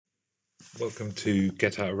Welcome to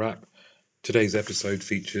Get Out a Rap. Today's episode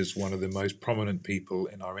features one of the most prominent people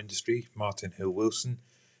in our industry, Martin Hill-Wilson.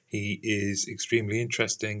 He is extremely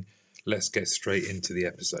interesting. Let's get straight into the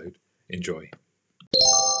episode. Enjoy.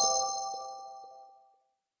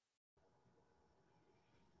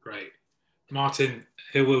 Great. Martin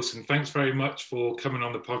Hill-Wilson, thanks very much for coming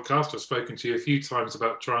on the podcast. I've spoken to you a few times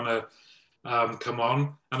about trying to come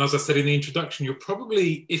on. And as I said in the introduction, you're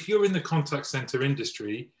probably, if you're in the contact center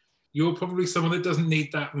industry, you're probably someone that doesn't need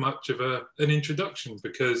that much of an introduction,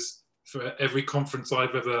 because for every conference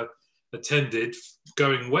I've ever attended,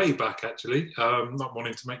 going way back actually, not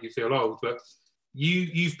wanting to make you feel old, but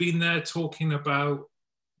you've been there talking about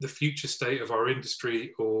the future state of our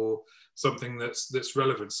industry or something that's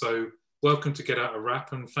relevant. So welcome to Get Out a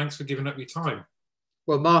Rap, and thanks for giving up your time.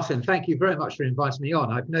 Well, Martin, thank you very much for inviting me on.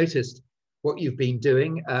 I've noticed what you've been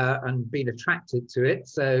doing and been attracted to it.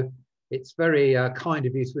 So it's very kind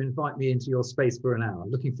of you to invite me into your space for an hour.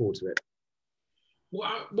 Looking forward to it.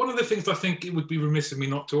 Well, one of the things I think it would be remiss of me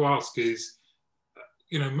not to ask is,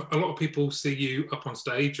 a lot of people see you up on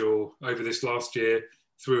stage or over this last year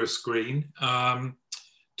through a screen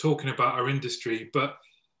talking about our industry. But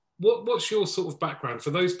what's your sort of background for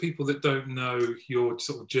those people that don't know your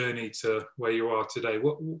sort of journey to where you are today?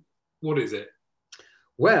 What is it?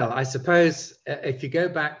 Well, I suppose if you go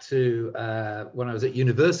back to when I was at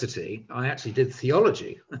university, I actually did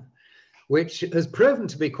theology, which has proven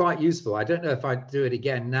to be quite useful. I don't know if I'd do it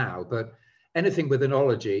again now, but anything with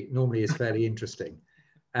analogy normally is fairly interesting.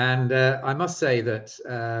 And I must say that,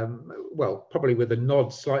 well, probably with a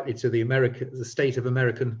nod slightly to the state of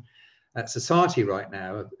American society right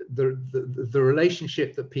now, the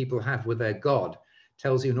relationship that people have with their God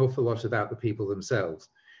tells you an awful lot about the people themselves.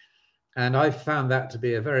 And I've found that to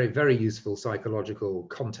be a very, very useful psychological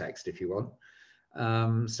context, if you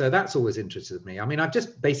want. So that's always interested me. I mean, I'm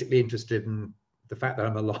just basically interested in the fact that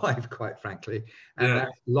I'm alive, quite frankly, and that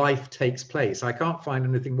life takes place. I can't find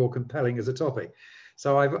anything more compelling as a topic.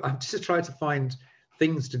 So I've just tried to find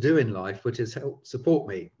things to do in life, which has helped support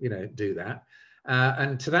me, do that.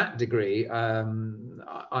 And to that degree,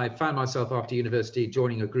 I found myself after university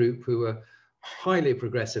joining a group who were highly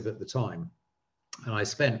progressive at the time. And I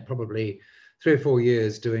spent probably 3 or 4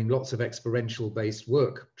 years doing lots of experiential based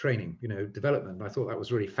work, training, development. I thought that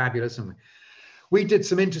was really fabulous. And we did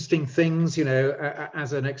some interesting things,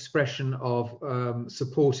 as an expression of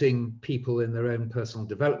supporting people in their own personal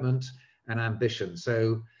development and ambition.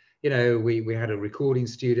 So, we had a recording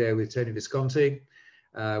studio with Tony Visconti.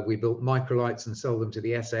 We built microlights and sold them to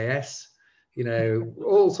the SAS,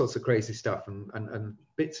 all sorts of crazy stuff and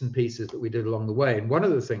bits and pieces that we did along the way. And one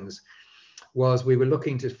of the things was we were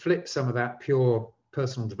looking to flip some of that pure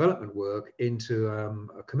personal development work into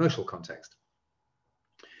a commercial context.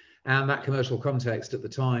 And that commercial context at the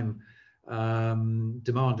time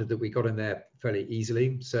demanded that we got in there fairly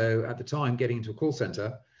easily. So at the time, getting into a call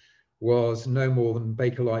center was no more than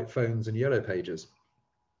Bakelite phones and yellow pages.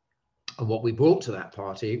 And what we brought to that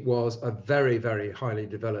party was a very, very highly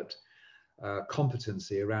developed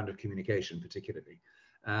competency around communication, particularly.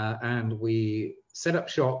 And we set up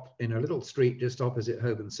shop in a little street just opposite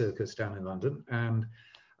Holborn Circus down in London. And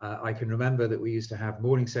I can remember that we used to have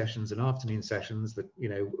morning sessions and afternoon sessions that,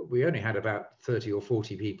 we only had about 30 or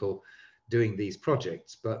 40 people doing these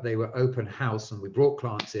projects, but they were open house and we brought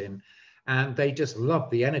clients in and they just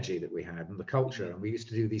loved the energy that we had and the culture. And we used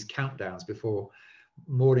to do these countdowns before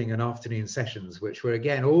morning and afternoon sessions, which were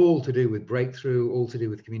again, all to do with breakthrough, all to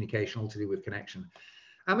do with communication, all to do with connection.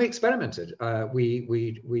 And we experimented.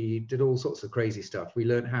 We did all sorts of crazy stuff. We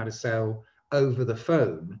learned how to sell over the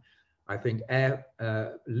phone, I think,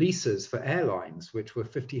 leases for airlines, which were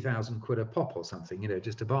 50,000 quid a pop or something,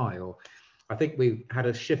 just to buy. Or I think we had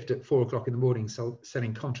a shift at 4 o'clock in the morning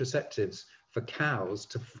selling contraceptives for cows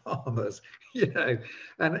to farmers,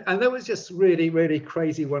 And there was just really, really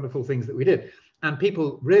crazy, wonderful things that we did. And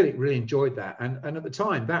people really, really enjoyed that. And at the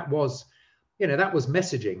time, that was that was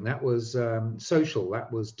messaging, that was social,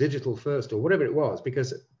 that was digital first, or whatever it was,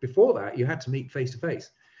 because before that you had to meet face to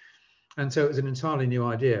face. And so it was an entirely new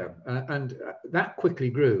idea. And that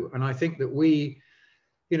quickly grew. And I think that we,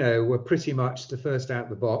 were pretty much the first out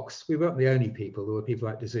the box. We weren't the only people. There were people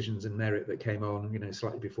like Decisions and Merit that came on,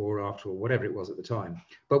 slightly before or after, or whatever it was at the time.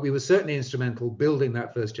 But we were certainly instrumental building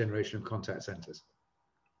that first generation of contact centers.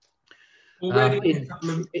 Already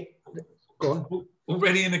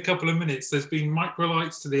in a couple of minutes, there's been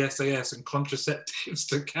microlights to the SAS and contraceptives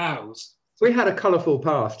to cows. We had a colourful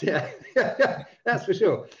past, yeah, that's for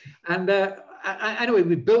sure. And anyway,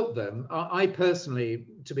 we built them. I personally,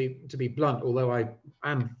 to be blunt, although I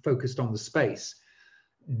am focused on the space,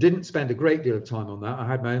 didn't spend a great deal of time on that. I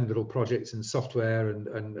had my own little projects in software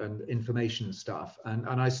and information stuff. And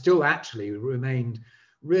I still actually remained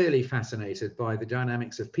really fascinated by the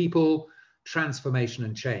dynamics of people, transformation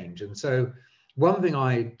and change. And so one thing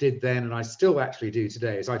I did then, and I still actually do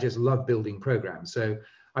today, is I just love building programs. So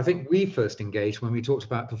I think we first engaged when we talked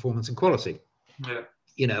about performance and quality. Yeah.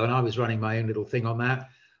 You know, and I was running my own little thing on that.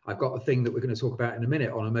 I've got a thing that we're going to talk about in a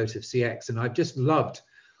minute on Emotive CX. And I've just loved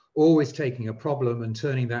always taking a problem and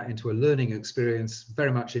turning that into a learning experience,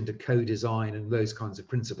 very much into co-design and those kinds of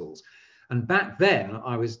principles. And back then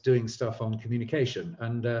I was doing stuff on communication,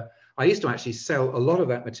 and I used to actually sell a lot of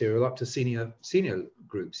that material up to senior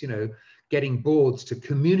groups, you know, getting boards to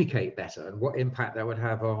communicate better and what impact that would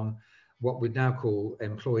have on what we'd now call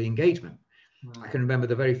employee engagement. I can remember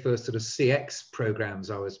the very first sort of CX programs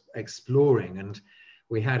I was exploring, and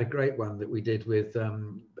we had a great one that we did with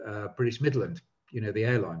British Midland, you know, the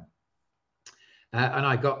airline. And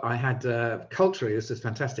I had culturally, this is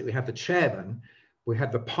fantastic. We had the chairman, we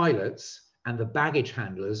had the pilots and the baggage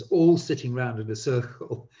handlers all sitting around in a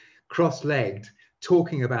circle, cross-legged,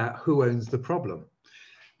 talking about who owns the problem.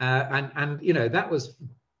 And you know, that was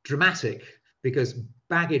dramatic because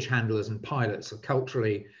baggage handlers and pilots are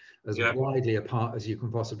culturally as widely apart as you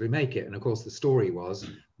can possibly make it. And of course, the story was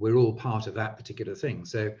we're all part of that particular thing.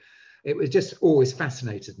 So it was just always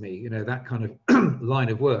fascinated me, you know, that kind of line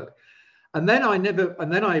of work. And then I ended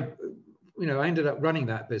up running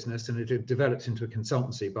that business, and it had developed into a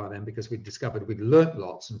consultancy by then because we'd discovered we'd learnt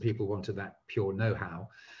lots and people wanted that pure know-how.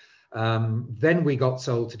 Then we got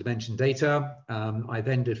sold to Dimension Data. I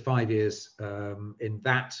then did 5 years in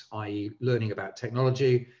that, i.e. learning about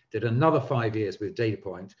technology, did another 5 years with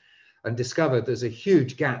Datapoint, and discovered there's a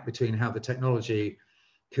huge gap between how the technology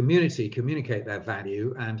community communicate their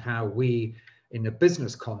value and how we, in a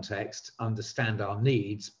business context, understand our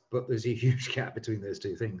needs, but there's a huge gap between those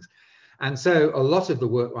two things. And so a lot of the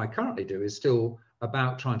work I currently do is still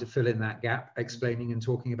about trying to fill in that gap, explaining and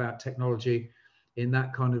talking about technology in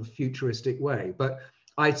that kind of futuristic way. But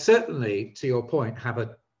I certainly, to your point, have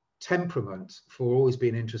a temperament for always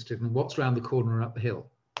being interested in what's around the corner and up the hill.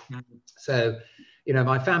 So, you know,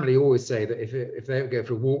 my family always say that if they ever go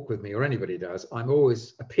for a walk with me, or anybody does, I'm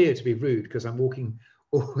always appear to be rude because I'm walking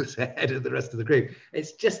always ahead of the rest of the group.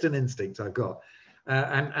 It's just an instinct I've got.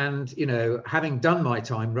 And you know, having done my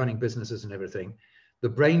time running businesses and everything, the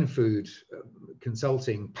brain food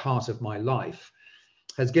consulting part of my life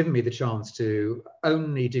has given me the chance to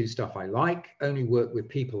only do stuff I like, only work with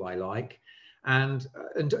people I like, and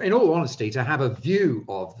in all honesty, to have a view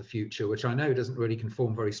of the future, which I know doesn't really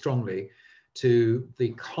conform very strongly to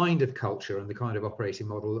the kind of culture and the kind of operating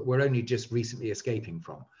model that we're only just recently escaping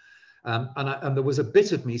from. And there was a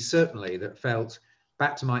bit of me certainly that felt,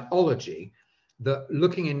 back to my ology, that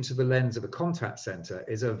looking into the lens of a contact center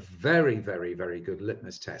is a very, very, very good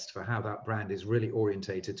litmus test for how that brand is really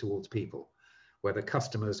orientated towards people, whether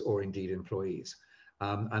customers or indeed employees.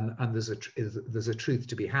 And there's a truth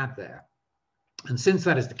to be had there. And since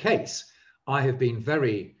that is the case, I have been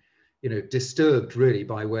very, you know, disturbed really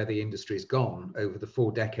by where the industry's gone over the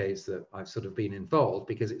 4 decades that I've sort of been involved,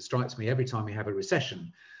 because it strikes me every time we have a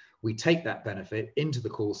recession, we take that benefit into the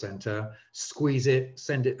call center, squeeze it,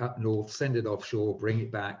 send it up north, send it offshore, bring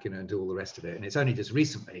it back, you know, and do all the rest of it. And it's only just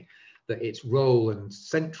recently that its role and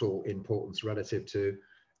central importance relative to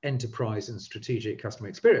enterprise and strategic customer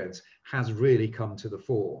experience has really come to the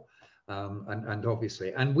fore. And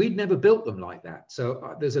obviously, and we'd never built them like that.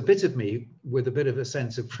 So there's a bit of me with a bit of a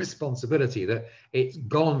sense of responsibility that it's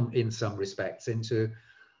gone in some respects into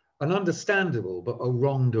an understandable but a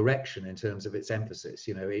wrong direction in terms of its emphasis.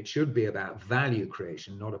 You know, it should be about value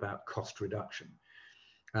creation, not about cost reduction.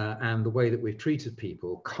 And the way that we've treated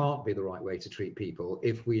people can't be the right way to treat people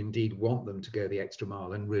if we indeed want them to go the extra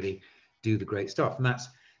mile and really do the great stuff. And that's,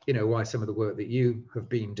 you know, why some of the work that you have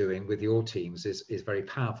been doing with your teams is very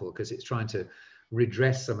powerful, because it's trying to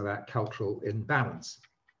redress some of that cultural imbalance,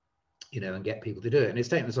 you know, and get people to do it. And it's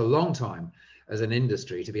taken us a long time as an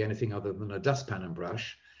industry to be anything other than a dustpan and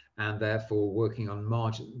brush, and therefore working on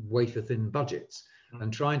wafer thin budgets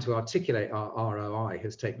and trying to articulate our ROI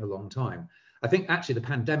has taken a long time. I think actually the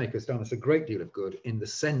pandemic has done us a great deal of good in the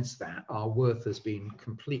sense that our worth has been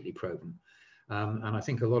completely proven. And I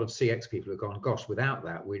think a lot of CX people have gone, gosh, without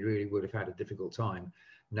that, we really would have had a difficult time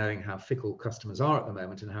knowing how fickle customers are at the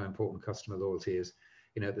moment and how important customer loyalty is,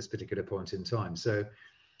 you know, at this particular point in time. So,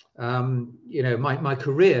 you know, my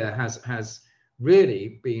career has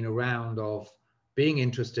really been around of being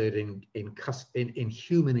interested in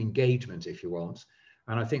human engagement, if you want.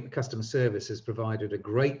 And I think the customer service has provided a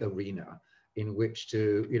great arena in which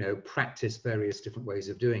to, you know, practice various different ways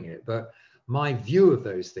of doing it. But my view of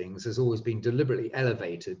those things has always been deliberately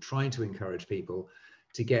elevated, trying to encourage people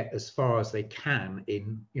to get as far as they can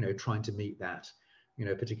in, trying to meet that,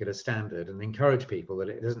 particular standard, and encourage people that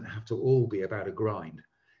it doesn't have to all be about a grind.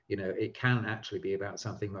 It can actually be about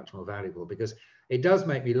something much more valuable, because it does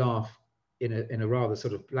make me laugh in a rather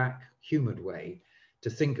sort of black humored way to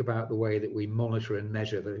think about the way that we monitor and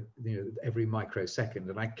measure every microsecond.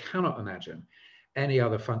 And I cannot imagine any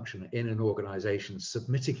other function in an organization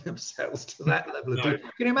submitting themselves to that level of detail.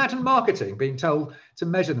 Can you imagine marketing being told to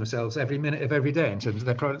measure themselves every minute of every day in terms of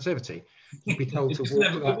their productivity? You'd be told to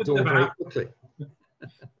walk to that door very quickly.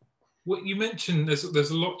 What you mentioned,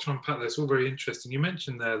 there's a lot to unpack there. It's all very interesting. You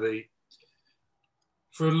mentioned there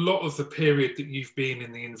for a lot of the period that you've been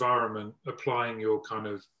in the environment, applying your kind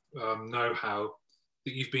of know-how,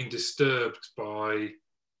 that you've been disturbed by,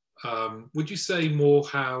 would you say more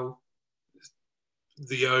how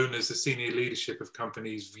the owners, the senior leadership of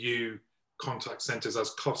companies view contact centers as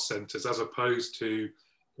cost centers, as opposed to,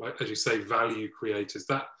 like, as you say, value creators,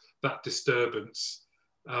 that disturbance?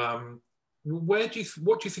 What do you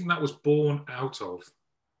think that was born out of?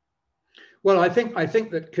 Well, I think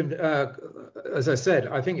that, as I said,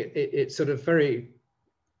 I think it sort of very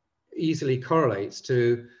easily correlates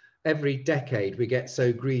to every decade we get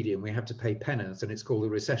so greedy and we have to pay penance, and it's called a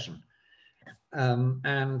recession.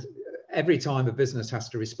 And every time a business has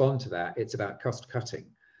to respond to that, it's about cost cutting.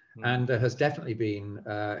 And there has definitely been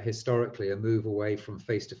historically a move away from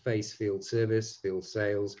face-to-face field service, field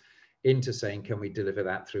sales, into saying, can we deliver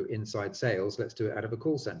that through inside sales? Let's do it out of a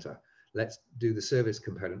call center. Let's do the service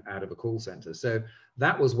component out of a call center. So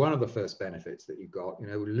that was one of the first benefits that you got,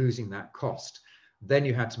 losing that cost. Then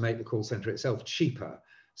you had to make the call center itself cheaper.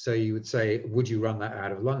 So you would say, would you run that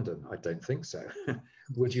out of London? I don't think so.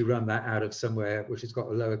 Would you run that out of somewhere which has got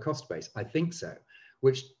a lower cost base? I think so,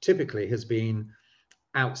 which typically has been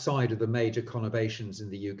outside of the major conurbations in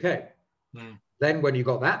the UK. Then when you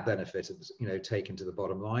got that benefit, taken to the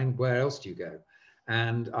bottom line, where else do you go?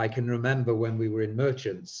 And I can remember when we were in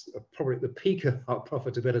merchants, probably at the peak of our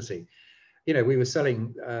profitability, we were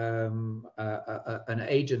selling an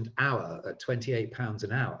agent hour at £28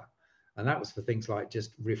 an hour. And that was for things like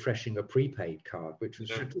just refreshing a prepaid card, which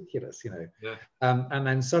was ridiculous, And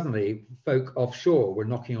then suddenly folk offshore were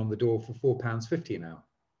knocking on the door for £4.50 an hour.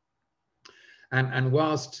 And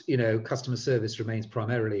whilst, customer service remains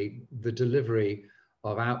primarily the delivery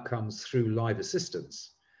of outcomes through live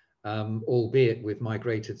assistance, albeit we've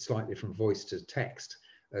migrated slightly from voice to text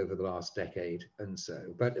over the last decade and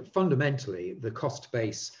so. But fundamentally, the cost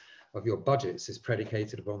base of your budgets is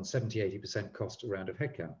predicated upon 70–80% cost around of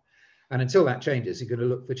headcount. And until that changes, you're going to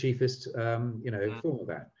look for cheapest, form of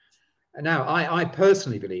that. And now, I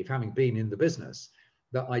personally believe, having been in the business,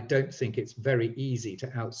 that I don't think it's very easy to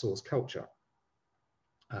outsource culture.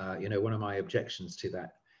 One of my objections to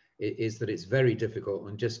that is that it's very difficult,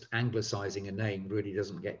 and just anglicizing a name really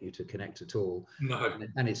doesn't get you to connect at all. No.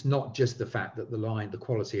 And it's not just the fact that the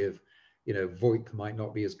quality of, VoIP might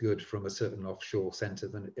not be as good from a certain offshore center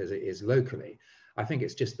as it is locally. I think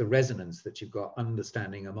it's just the resonance that you've got,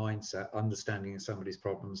 understanding a mindset, understanding somebody's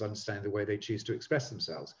problems, understanding the way they choose to express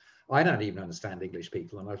themselves. I don't even understand English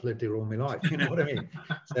people, and I've lived here all my life, you know what I mean?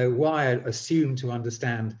 So why assume to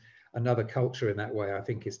understand another culture in that way, I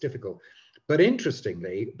think is difficult. But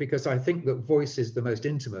interestingly, because I think that voice is the most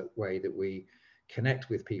intimate way that we connect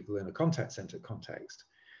with people in a contact center context,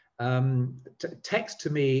 text to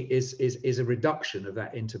me is a reduction of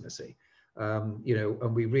that intimacy. And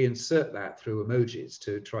we reinsert that through emojis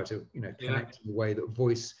to try to connect in the way that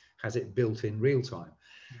voice has it built in real time.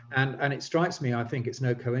 And it strikes me, I think it's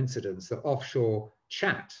no coincidence that offshore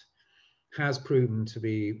chat has proven to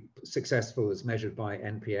be successful as measured by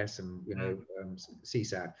NPS and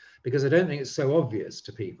CSAT, because I don't think it's so obvious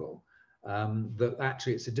to people that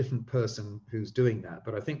actually it's a different person who's doing that.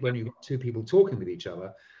 But I think when you've got two people talking with each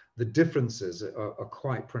other, the differences are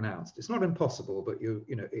quite pronounced. It's not impossible, but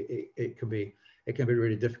it can be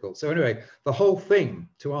really difficult. So anyway, the whole thing,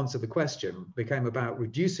 to answer the question, became about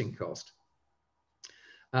reducing cost.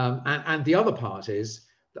 And the other part is,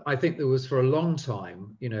 I think there was for a long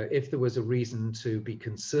time, if there was a reason to be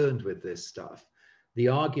concerned with this stuff, the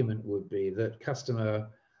argument would be that customer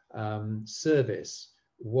service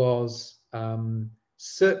was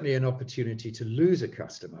certainly an opportunity to lose a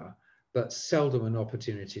customer, but seldom an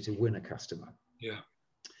opportunity to win a customer. Yeah.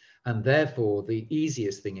 And therefore, the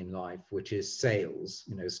easiest thing in life, which is sales,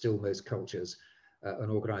 still most cultures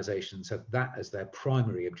and organizations have that as their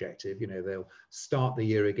primary objective. They'll start the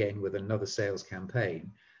year again with another sales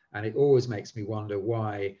campaign. And it always makes me wonder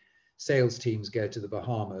why sales teams go to the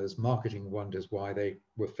Bahamas, marketing wonders why they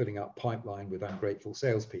were filling up pipeline with ungrateful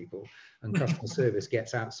salespeople, and customer service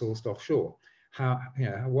gets outsourced offshore.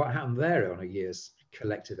 What happened there on a year's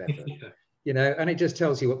collective effort? Yeah. And it just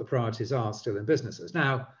tells you what the priorities are still in businesses.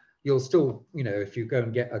 Now, you'll still, if you go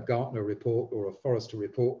and get a Gartner report or a Forrester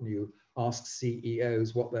report and you ask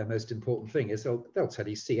CEOs what their most important thing is, they'll tell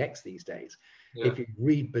you CX these days. Yeah. If you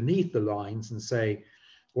read beneath the lines and say,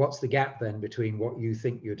 what's the gap then between what you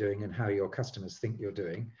think you're doing and how your customers think you're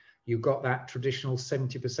doing, you've got that traditional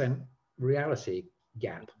 70% reality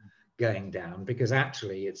gap going down, because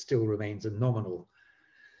actually it still remains a nominal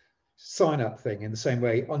sign-up thing. In the same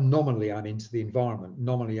way, nominally I'm into the environment,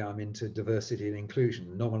 nominally I'm into diversity and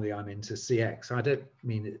inclusion, nominally I'm into CX. I don't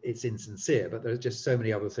mean it's insincere, but there's just so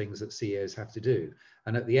many other things that CEOs have to do.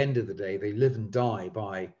 And at the end of the day, they live and die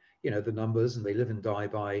by, the numbers, and they live and die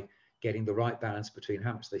by getting the right balance between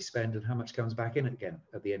how much they spend and how much comes back in again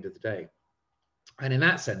at the end of the day. And in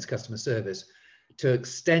that sense, customer service to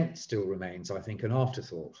extent still remains, I think, an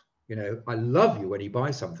afterthought. I love you when you buy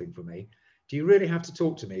something from me. Do you really have to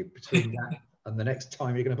talk to me between that and the next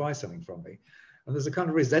time you're going to buy something from me? And there's a kind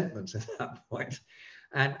of resentment at that point.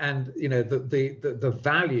 And the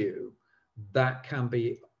value that can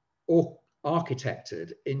be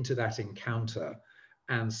architected into that encounter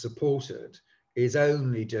and supported is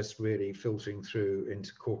only just really filtering through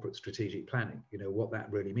into corporate strategic planning, what that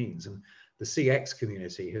really means. And the CX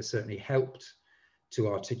community has certainly helped to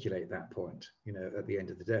articulate that point, at the end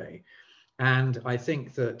of the day. And I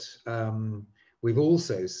think that we've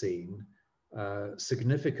also seen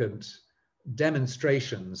significant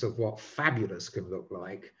demonstrations of what fabulous can look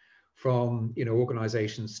like from,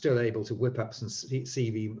 organizations still able to whip up some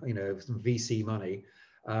CV, some VC money,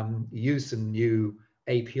 use some new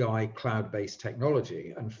API cloud-based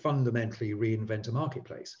technology and fundamentally reinvent a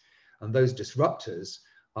marketplace. And those disruptors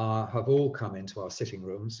have all come into our sitting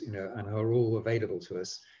rooms, and are all available to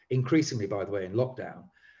us, increasingly, by the way, in lockdown.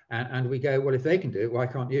 And we go, well, if they can do it, why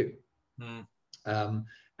can't you?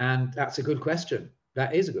 And that's a good question.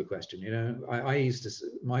 That is a good question. I used to,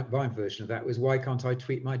 my version of that was, why can't I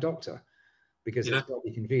tweet my doctor? Because it's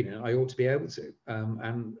probably convenient. I ought to be able to.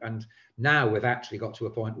 And now we've actually got to a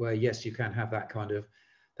point where, yes, you can have that kind of,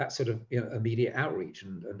 that sort of immediate outreach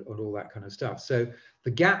and all that kind of stuff. So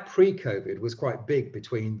the gap pre-COVID was quite big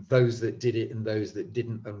between those that did it and those that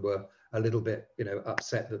didn't, and were a little bit,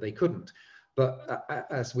 upset that they couldn't. But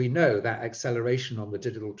as we know, that acceleration on the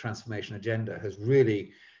digital transformation agenda has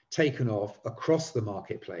really taken off across the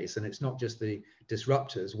marketplace. And it's not just the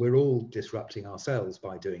disruptors. We're all disrupting ourselves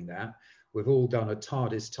by doing that. We've all done a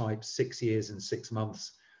TARDIS type 6 years and 6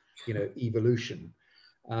 months, evolution,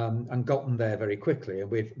 and gotten there very quickly.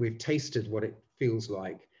 And we've tasted what it feels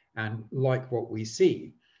like and like what we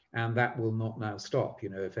see. And that will not now stop.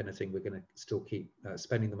 If anything, we're going to still keep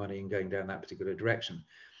spending the money and going down that particular direction.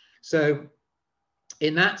 So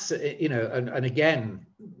in that, and again,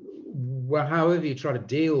 however you try to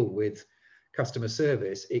deal with customer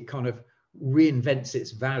service, it kind of reinvents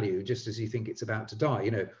its value just as you think it's about to die.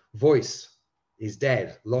 Voice is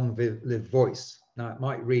dead, long live voice. Now it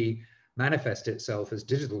might manifest itself as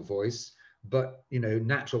digital voice, but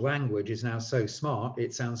natural language is now so smart,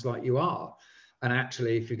 it sounds like you are. And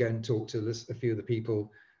actually, if you go and talk to a few of the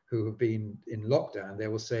people who have been in lockdown, they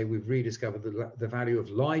will say, we've rediscovered the value of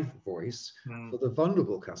live voice for the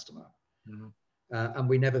vulnerable customer. And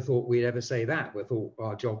we never thought we'd ever say that. We thought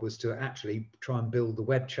our job was to actually try and build the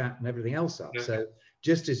web chat and everything else up. So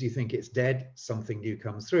just as you think it's dead, something new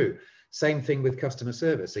comes through. Same thing with customer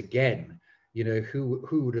service. Again, who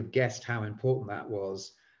would have guessed how important that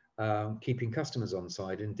was, keeping customers on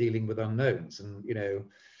side and dealing with unknowns. And,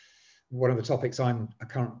 one of the topics I'm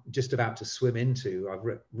just about to swim into, I've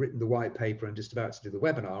written the white paper and just about to do the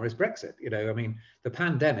webinar, is Brexit. The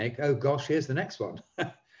pandemic, oh gosh, here's the next one.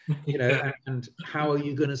 And how are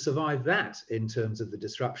you going to survive that in terms of the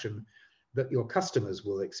disruption that your customers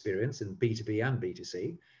will experience in B2B and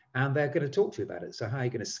B2C, and they're going to talk to you about it. So how are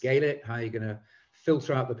you going to scale it? How are you going to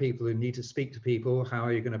filter out the people who need to speak to people? How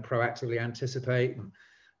are you going to proactively anticipate? And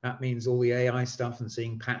that means all the AI stuff and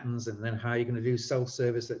seeing patterns. And then how are you going to do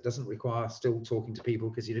self-service that doesn't require still talking to people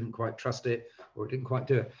because you didn't quite trust it or it didn't quite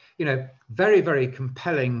do it? Very, very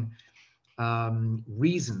compelling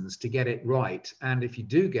reasons to get it right. And if you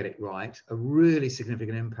do get it right, a really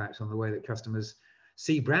significant impact on the way that customers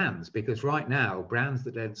see brands. Because right now, brands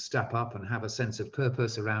that don't step up and have a sense of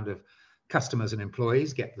purpose around of customers and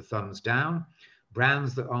employees get the thumbs down.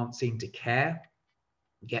 Brands that aren't seen to care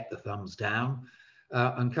get the thumbs down.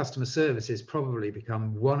 And customer service has probably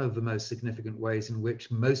become one of the most significant ways in which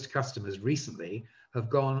most customers recently have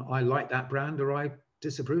gone, I like that brand, or I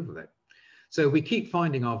disapprove of it. So we keep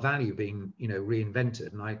finding our value being,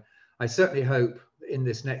 reinvented. And I certainly hope in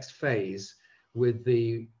this next phase, with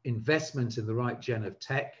the investment in the right gen of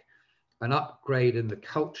tech, an upgrade in the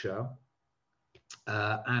culture,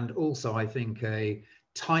 and also I think a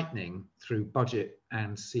tightening through budget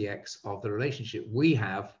and CX of the relationship we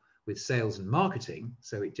have with sales and marketing,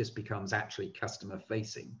 so it just becomes actually customer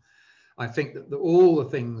facing. I think that all the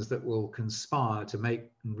things that will conspire to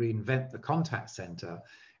make and reinvent the contact center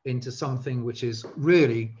into something which is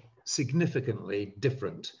really significantly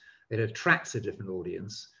different. It attracts a different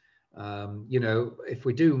audience. If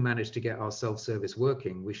we do manage to get our self-service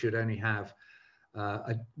working, we should only have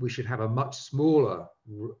a much smaller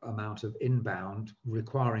amount of inbound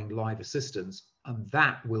requiring live assistance, and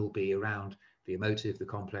that will be around the emotive, the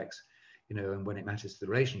complex, and when it matters to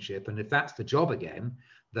the relationship. And if that's the job again,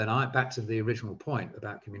 then back to the original point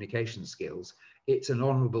about communication skills, it's an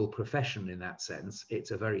honorable profession in that sense.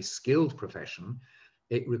 It's a very skilled profession.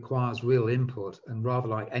 It requires real input, and rather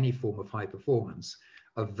like any form of high performance,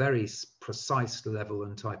 a very precise level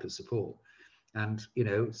and type of support. And,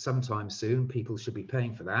 sometime soon, people should be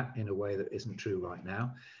paying for that in a way that isn't true right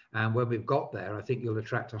now. And when we've got there, I think you'll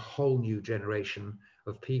attract a whole new generation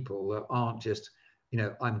of people that aren't just,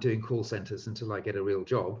 I'm doing call centers until I get a real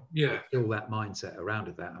job. Yeah. Still that mindset around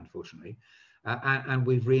of that, unfortunately. And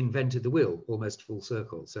we've reinvented the wheel almost full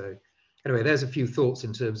circle. So anyway, there's a few thoughts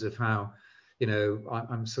in terms of how,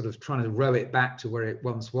 I'm sort of trying to row it back to where it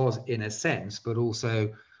once was in a sense, but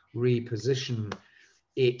also reposition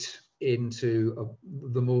it into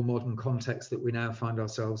the more modern context that we now find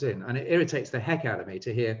ourselves in. And it irritates the heck out of me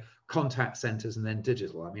to hear contact centers and then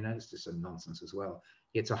digital. I mean, that's just a nonsense as well.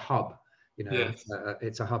 It's a hub, Yes.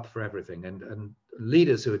 It's a hub for everything. And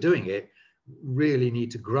leaders who are doing it really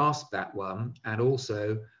need to grasp that one, and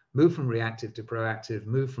also move from reactive to proactive,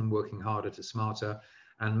 move from working harder to smarter,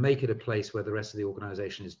 and make it a place where the rest of the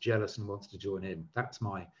organization is jealous and wants to join in. That's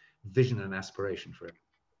my vision and aspiration for it.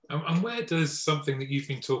 And where does something that you've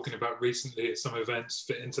been talking about recently at some events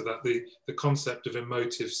fit into that, the concept of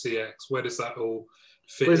emotive CX? Where does that all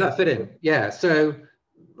fit in? Where does that fit in? Yeah, so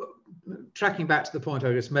tracking back to the point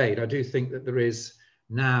I just made, I do think that there is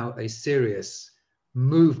now a serious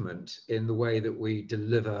movement in the way that we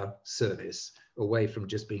deliver service away from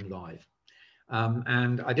just being live.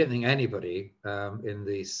 And I don't think anybody in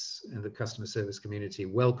the customer service community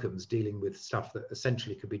welcomes dealing with stuff that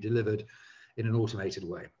essentially could be delivered in an automated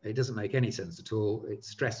way. It doesn't make any sense at all. It's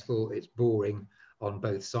stressful, it's boring on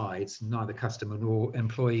both sides. Neither customer nor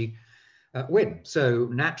employee win. So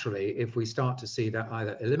naturally, if we start to see that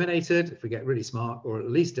either eliminated, if we get really smart, or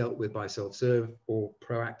at least dealt with by self-serve or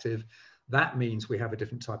proactive, that means we have a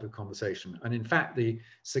different type of conversation. And in fact, the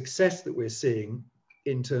success that we're seeing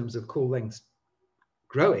in terms of call lengths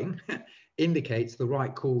growing indicates the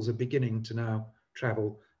right calls are beginning to now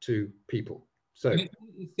travel to people. So it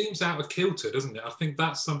seems out of kilter, doesn't it? I think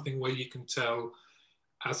that's something where you can tell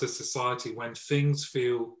as a society when things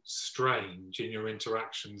feel strange in your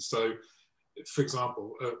interactions. So, for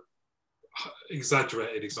example,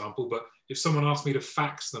 exaggerated example, but if someone asked me to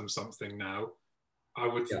fax them something now, I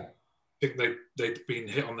would think they'd been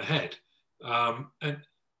hit on the head. And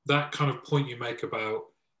that kind of point you make about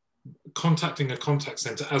contacting a contact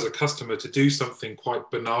center as a customer to do something quite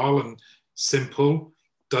banal and simple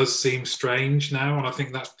does seem strange now. And I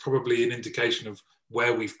think that's probably an indication of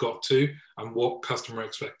where we've got to and what customer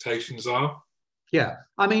expectations are. Yeah,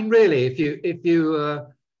 I mean, really, if you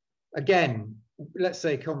again, let's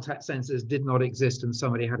say contact centers did not exist and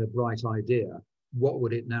somebody had a bright idea, what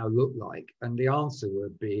would it now look like? And the answer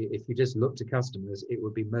would be, if you just look to customers, it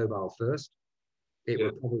would be mobile first. It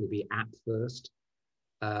would probably be app first.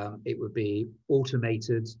 It would be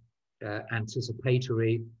automated,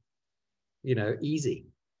 anticipatory, easy.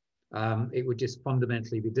 It would just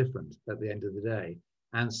fundamentally be different at the end of the day.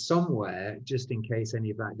 And somewhere, just in case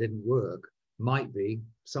any of that didn't work, might be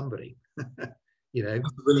somebody. That's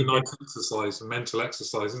a really nice exercise, a mental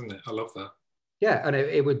exercise, isn't it? I love that. Yeah, and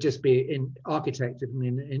it would just be architected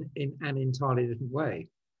in an entirely different way.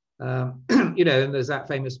 And there's that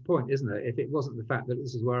famous point, isn't it? If it wasn't the fact that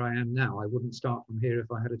this is where I am now, I wouldn't start from here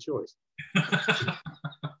if I had a choice.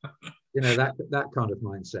 That kind of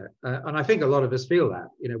mindset. And I think a lot of us feel that,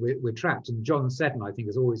 we're trapped. And John Seddon, I think,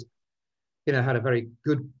 has always, had a very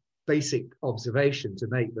good basic observation to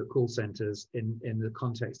make, that call centers in the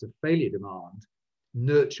context of failure demand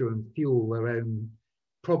nurture and fuel their own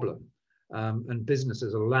problem. And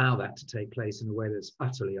businesses allow that to take place in a way that's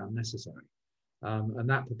utterly unnecessary. And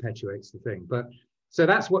that perpetuates the thing. But so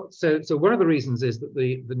that's what, so one of the reasons is that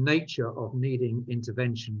the nature of needing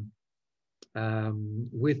intervention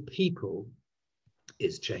with people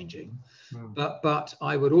is changing. Mm. But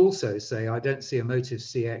I would also say I don't see emotive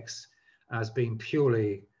CX as being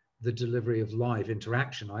purely the delivery of live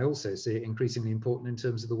interaction. I also see it increasingly important in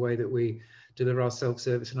terms of the way that we deliver our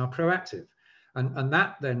self-service and our proactive. And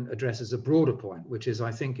that then addresses a broader point, which is,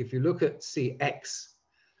 I think, if you look at CX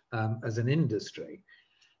as an industry,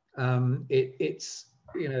 it's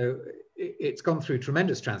gone through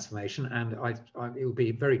tremendous transformation, and it would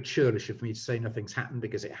be very churlish of me to say nothing's happened,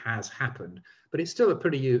 because it has happened, but it's still a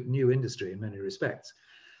pretty new industry in many respects.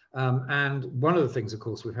 And one of the things, of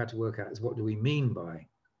course, we've had to work out is, what do we mean by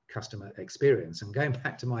customer experience? And going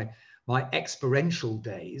back to my experiential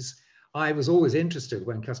days, I was always interested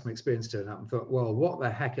when customer experience turned up and thought, well, what the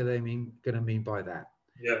heck are they going to mean by that?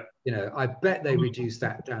 Yeah. You know, I bet they reduce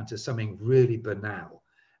that down to something really banal.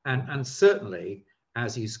 And certainly,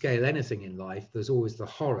 as you scale anything in life, there's always the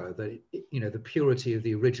horror that, the purity of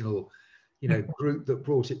the original, group that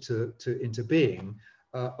brought it into being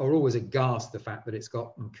are always aghast the fact that it's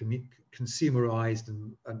gotten consumerized,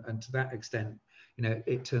 and to that extent,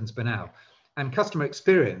 it turns banal. And customer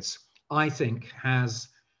experience, I think, has,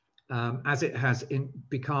 as it has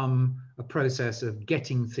become a process of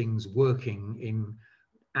getting things working in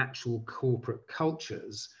actual corporate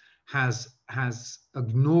cultures, has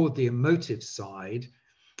ignored the emotive side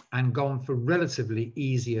and gone for relatively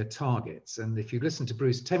easier targets. And if you listen to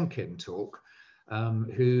Bruce Temkin talk,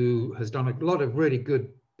 who has done a lot of really good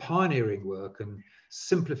pioneering work and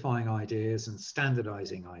simplifying ideas and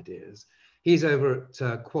standardizing ideas, he's over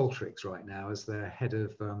at Qualtrics right now as their head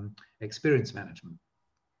of experience management.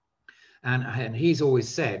 And he's always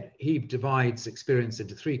said he divides experience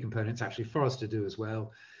into three components. Actually, Forrester do as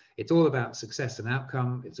well. It's all about success and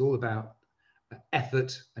outcome. It's all about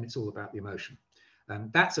effort, and it's all about the emotion.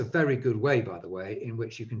 And that's a very good way, by the way, in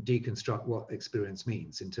which you can deconstruct what experience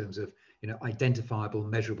means in terms of, identifiable,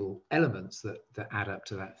 measurable elements that add up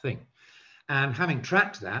to that thing. And having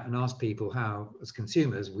tracked that and asked people how, as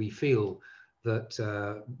consumers, we feel that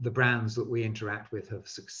the brands that we interact with have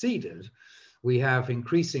succeeded, we have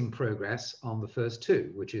increasing progress on the first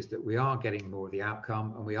two, which is that we are getting more of the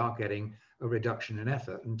outcome, and we are getting a reduction in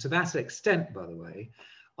effort. And to that extent, by the way,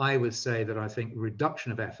 I would say that I think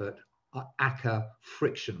reduction of effort, aka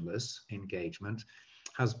frictionless engagement,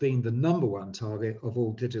 has been the #1 target of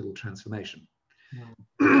all digital transformation.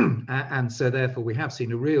 And so therefore we have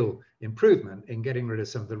seen a real improvement in getting rid of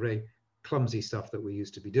some of the very clumsy stuff that we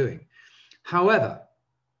used to be doing. However,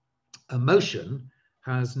 emotion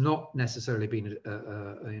has not necessarily been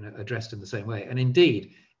addressed in the same way. And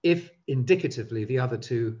indeed, if indicatively the other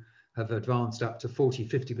two have advanced up to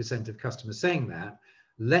 40–50% of customers saying that,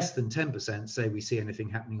 less than 10% say we see anything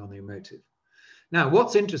happening on the emotive. Now,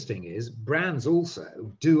 what's interesting is brands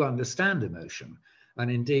also do understand emotion. And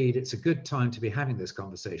indeed, it's a good time to be having this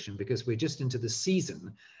conversation, because we're just into the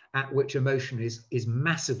season at which emotion is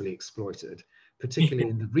massively exploited, particularly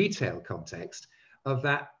in the retail context, of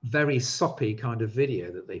that very soppy kind of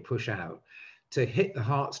video that they push out to hit the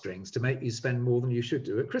heartstrings, to make you spend more than you should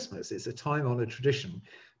do at Christmas. It's a time-honored tradition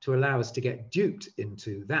to allow us to get duped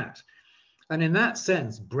into that. And in that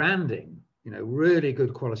sense, branding, really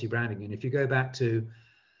good quality branding. And if you go back to,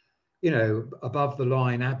 above the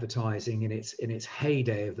line advertising in its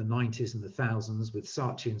heyday of the 90s and the thousands with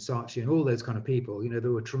Saatchi and Saatchi and all those kind of people,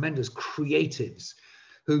 there were tremendous creatives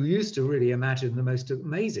who used to really imagine the most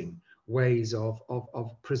amazing ways of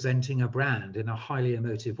presenting a brand in a highly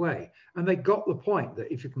emotive way. And they got the point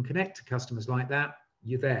that if you can connect to customers like that,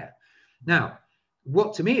 you're there. Now,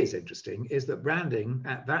 what to me is interesting is that branding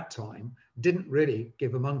at that time didn't really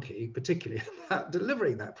give a monkey, particularly about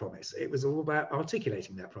delivering that promise. It was all about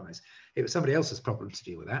articulating that promise. It was somebody else's problem to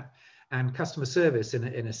deal with that. And customer service, in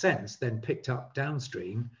a sense, then picked up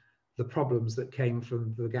downstream the problems that came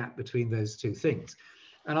from the gap between those two things.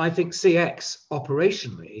 And I think CX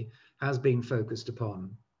operationally has been focused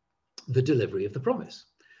upon the delivery of the promise,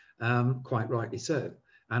 quite rightly so,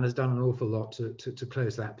 and has done an awful lot to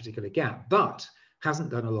close that particular gap, but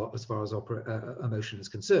hasn't done a lot as far as emotion is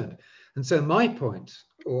concerned. And so my point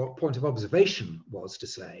of observation was to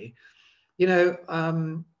say,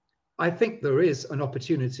 I think there is an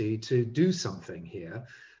opportunity to do something here,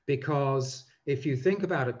 because if you think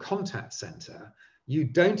about a contact center, you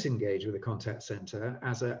don't engage with a contact center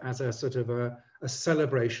as a sort of a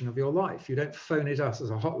celebration of your life. You don't phone it up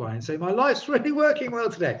as a hotline and say, my life's really working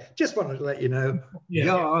well today. Just wanted to let you know,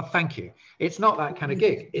 yeah, thank you. It's not that kind of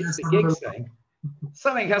gig. It's the gig saying,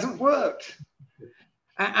 something hasn't worked.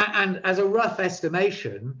 And as a rough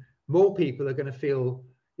estimation, more people are going to feel,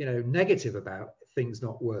 negative about things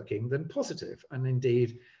not working than positive. And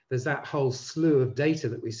indeed, there's that whole slew of data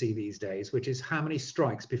that we see these days, which is how many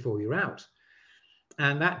strikes before you're out.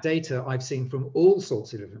 And that data I've seen from all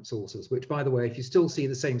sorts of different sources, which, by the way, if you still see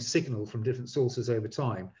the same signal from different sources over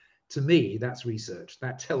time, to me, that's research.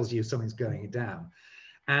 That tells you something's going down.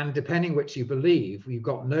 And depending which you believe, you've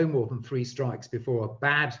got no more than 3 strikes before a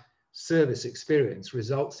bad service experience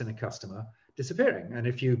results in a customer disappearing. And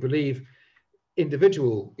if you believe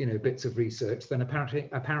individual, bits of research, then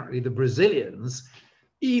apparently the Brazilians,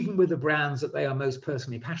 even with the brands that they are most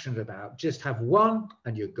personally passionate about, just have one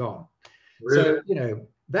and you're gone. Really? So,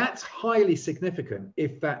 that's highly significant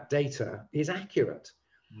if that data is accurate.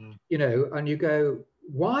 And you go,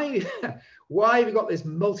 why have you got this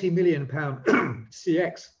multi-million-pound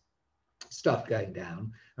CX stuff going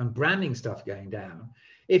down and branding stuff going down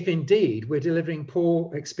if indeed we're delivering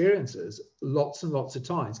poor experiences lots and lots of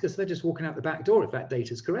times because they're just walking out the back door if that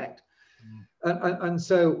data is correct? And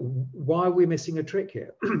so why are we missing a trick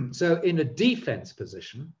here? So in a defense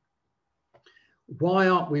position, why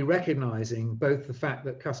aren't we recognizing both the fact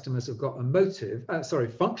that customers have got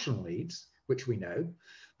functional needs, which we know,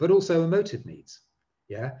 but also emotive needs?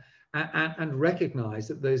 Yeah, and recognize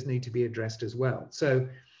that those need to be addressed as well. So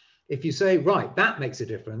if you say, right, that makes a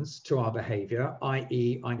difference to our behavior,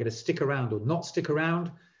 i.e. I'm going to stick around or not stick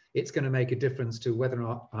around, it's going to make a difference to whether or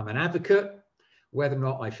not I'm an advocate, whether or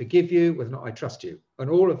not I forgive you, whether or not I trust you. And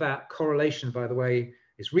all of that correlation, by the way,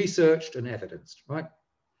 is researched and evidenced, right?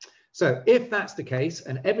 So if that's the case,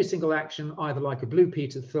 and every single action, either like a Blue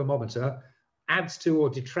Peter thermometer, adds to or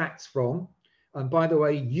detracts from, and by the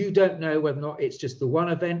way, you don't know whether or not it's just the one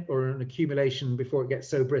event or an accumulation before it gets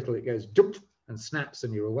so brittle it goes dump and snaps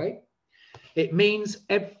and you're away. It means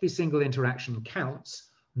every single interaction counts,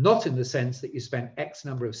 not in the sense that you spent X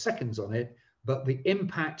number of seconds on it, but the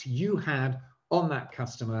impact you had on that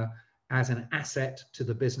customer as an asset to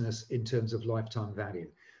the business in terms of lifetime value.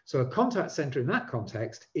 So a contact center in that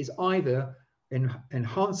context is either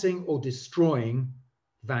enhancing or destroying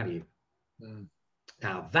value.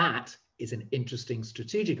 Now that is an interesting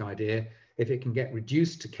strategic idea if it can get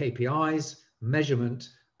reduced to KPIs, measurement,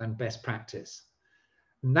 and best practice.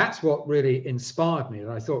 And that's what really inspired me.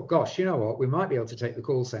 And I thought, gosh, you know what, we might be able to take the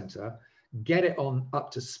call center, get it on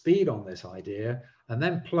up to speed on this idea, and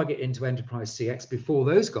then plug it into enterprise CX before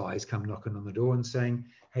those guys come knocking on the door and saying,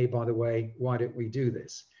 hey, by the way, why don't we do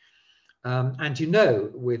this?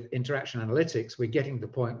 And with interaction analytics, we're getting to the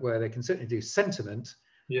point where they can certainly do sentiment.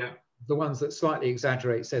 Yeah. The ones that slightly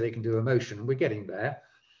exaggerate say they can do emotion. We're getting there.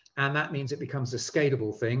 And that means it becomes a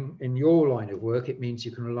scalable thing. In your line of work, it means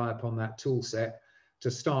you can rely upon that tool set to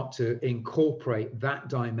start to incorporate that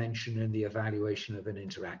dimension in the evaluation of an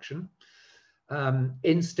interaction.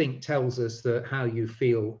 Instinct tells us that how you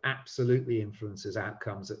feel absolutely influences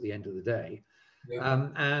outcomes at the end of the day. Yeah.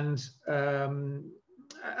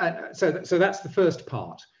 So that's the first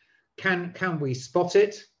part. Can we spot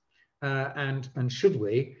it? And should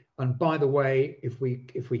we? And by the way, if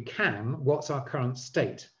we can, what's our current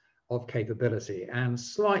state of capability? And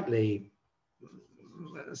slightly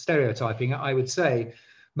stereotyping, I would say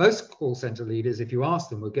most call center leaders, if you ask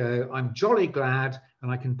them, will go, I'm jolly glad,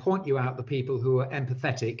 and I can point you out the people who are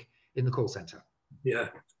empathetic in the call center. Yeah.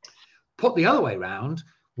 Put the other way around,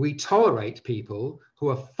 we tolerate people who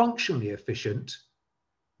are functionally efficient,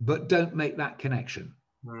 but don't make that connection.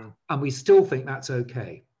 And we still think that's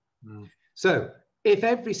okay. So if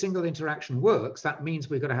every single interaction works, that means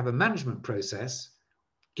we've got to have a management process,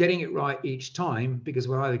 getting it right each time, because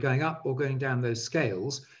we're either going up or going down those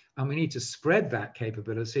scales. And we need to spread that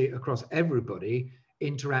capability across everybody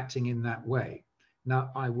interacting in that way.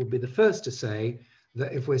 Now, I will be the first to say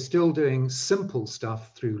that if we're still doing simple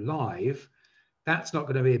stuff through live, that's not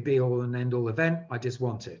going to be a be all and end all event. I just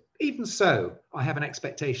want it. Even so, I have an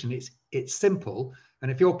expectation it's simple.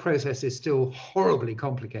 And if your process is still horribly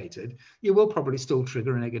complicated, you will probably still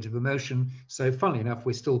trigger a negative emotion. So funnily enough,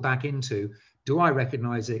 we're still back into, do I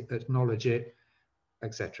recognize it, acknowledge it,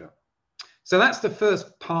 etc. So that's the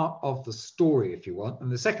first part of the story, if you want.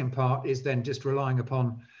 And the second part is then just relying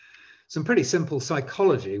upon some pretty simple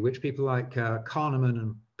psychology, which people like Kahneman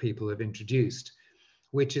and people have introduced,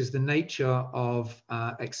 which is the nature of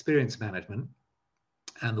experience management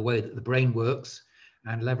and the way that the brain works,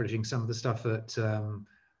 and leveraging some of the stuff that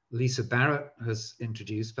Lisa Barrett has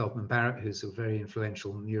introduced, Feldman Barrett, who's a very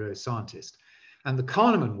influential neuroscientist. And the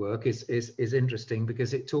Kahneman work is interesting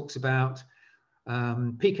because it talks about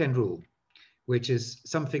peak end rule, which is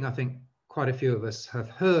something I think quite a few of us have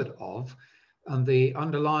heard of. And the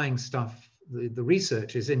underlying stuff, the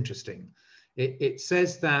research is interesting. It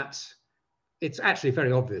says that, it's actually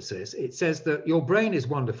very obvious this, it says that your brain is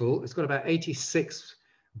wonderful. It's got about 86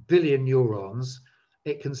 billion neurons.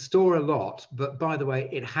 It can store a lot, but by the way,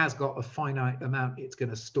 it has got a finite amount it's going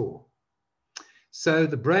to store. So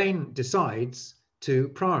the brain decides to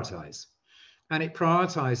prioritize, and it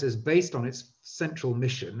prioritizes based on its central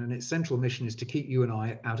mission, and its central mission is to keep you and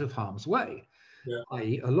I out of harm's way,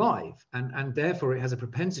 i.e. alive. And therefore it has a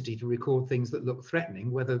propensity to record things that look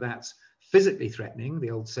threatening, whether that's physically threatening,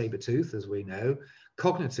 the old saber tooth, as we know,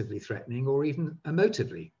 cognitively threatening, or even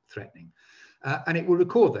emotively threatening. And it will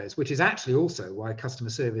record those, which is actually also why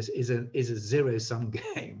customer service is a zero-sum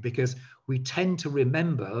game, because we tend to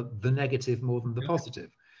remember the negative more than the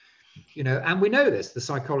positive. You know, and we know this, the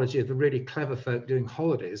psychology of the really clever folk doing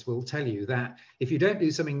holidays will tell you that if you don't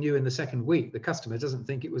do something new in the second week, the customer doesn't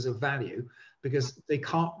think it was of value, because they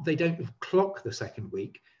don't clock the second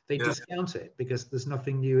week, they discount it because there's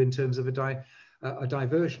nothing new in terms of a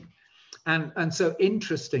diversion. And so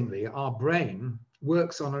interestingly, our brain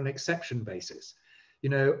works on an exception basis. You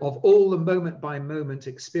know, of all the moment by moment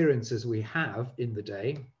experiences we have in the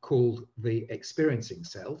day, called the experiencing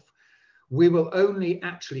self, we will only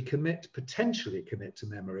actually potentially commit to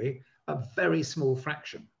memory a very small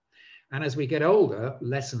fraction. And as we get older,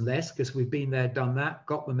 less and less, because we've been there, done that,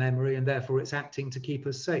 got the memory, and therefore it's acting to keep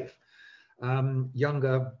us safe.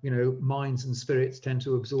 Younger, you know, minds and spirits tend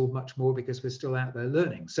to absorb much more because we're still out there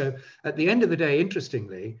learning. So at the end of the day,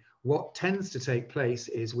 interestingly, what tends to take place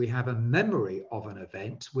is we have a memory of an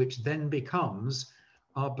event, which then becomes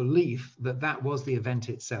our belief that that was the event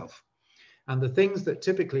itself. And the things that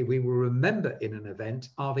typically we will remember in an event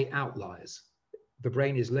are the outliers. The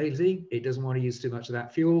brain is lazy. It doesn't want to use too much of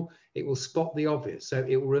that fuel. It will spot the obvious. So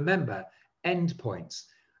it will remember endpoints.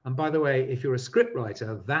 And by the way, if you're a script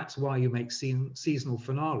writer, that's why you make seasonal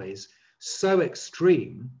finales so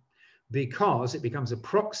extreme, because it becomes a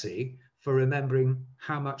proxy for remembering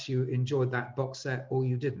how much you enjoyed that box set or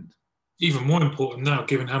you didn't. Even more important now,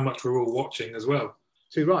 given how much we're all watching as well.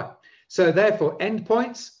 So right. So therefore,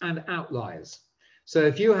 endpoints and outliers. So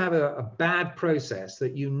if you have a bad process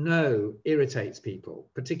that you know irritates people,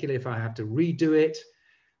 particularly if I have to redo it,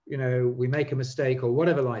 you know, we make a mistake or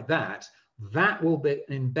whatever like that, that will be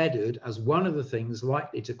embedded as one of the things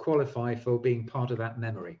likely to qualify for being part of that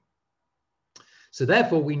memory. So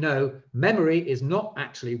therefore, we know memory is not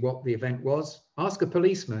actually what the event was. Ask a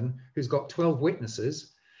policeman who's got 12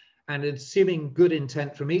 witnesses, and assuming good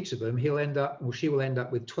intent from each of them, he'll end up, or she will end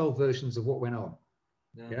up with 12 versions of what went on.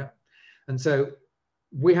 Yeah. And so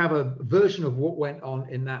we have a version of what went on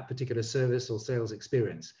in that particular service or sales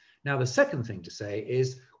experience. Now, the second thing to say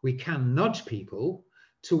is we can nudge people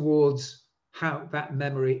towards how that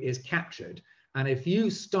memory is captured. And if you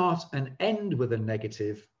start and end with a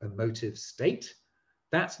negative emotive state,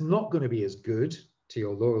 that's not going to be as good to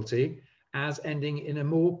your loyalty as ending in a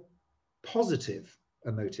more positive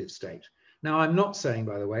emotive state. Now, I'm not saying,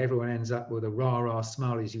 by the way, everyone ends up with a rah-rah,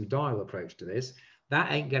 smile as you dial approach to this.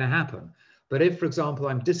 That ain't going to happen. But if, for example,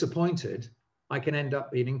 I'm disappointed, I can end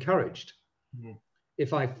up being encouraged. Mm.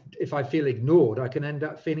 If I feel ignored, I can end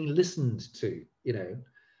up feeling listened to, you know,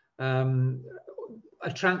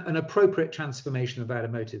 an appropriate transformation of that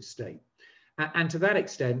emotive state. And to that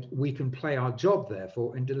extent, we can play our job,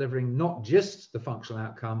 therefore, in delivering not just the functional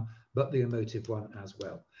outcome, but the emotive one as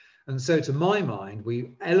well. And so, to my mind,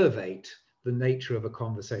 we elevate the nature of a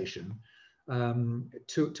conversation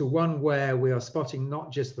to one where we are spotting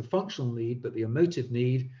not just the functional need, but the emotive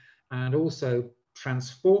need, and also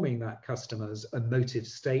transforming that customer's emotive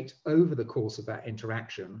state over the course of that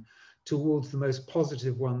interaction towards the most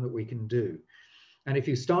positive one that we can do. And if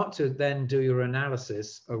you start to then do your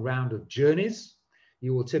analysis around of journeys,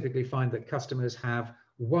 you will typically find that customers have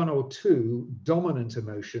one or two dominant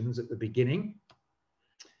emotions at the beginning.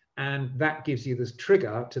 And that gives you this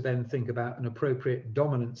trigger to then think about an appropriate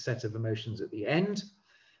dominant set of emotions at the end.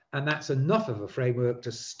 And that's enough of a framework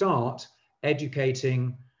to start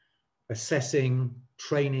educating, assessing,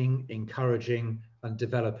 training, encouraging, and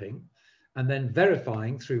developing, and then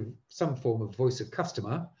verifying through some form of voice of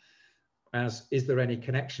customer as, is there any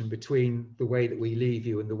connection between the way that we leave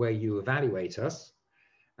you and the way you evaluate us?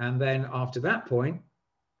 And then after that point,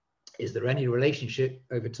 is there any relationship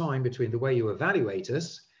over time between the way you evaluate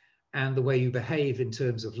us and the way you behave in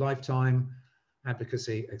terms of lifetime,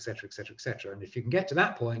 advocacy, et cetera, et cetera, et cetera. And if you can get to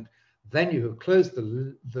that point, then you have closed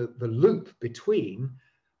the loop between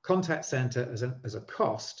contact center as a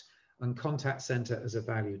cost and contact center as a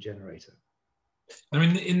value generator. I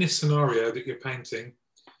mean, in this scenario that you're painting,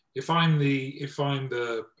 if I'm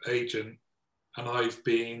the agent and I've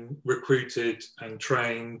been recruited and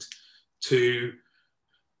trained to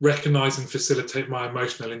recognize and facilitate my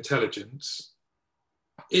emotional intelligence,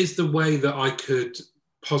 is the way that I could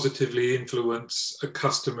positively influence a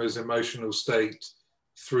customer's emotional state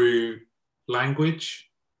through language,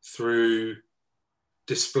 through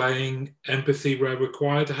displaying empathy where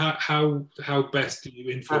required? How best do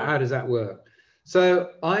you influence? How does that work?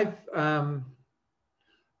 So I've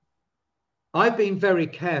been very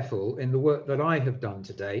careful in the work that I have done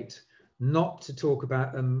to date not to talk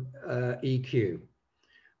about EQ.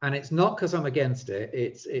 And it's not because I'm against it.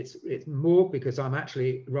 It's more because I'm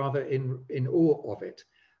actually rather in awe of it.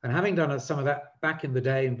 And having done some of that back in the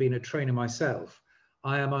day and been a trainer myself,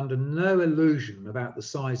 I am under no illusion about the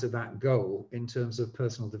size of that goal in terms of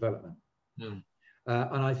personal development. Mm.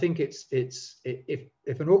 And I think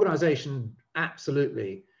if an organization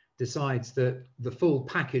absolutely decides that the full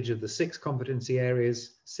package of the 6 competency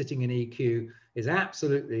areas sitting in EQ is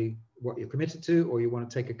absolutely what you're committed to, or you want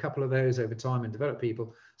to take a couple of those over time and develop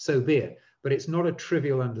people, so be it. But it's not a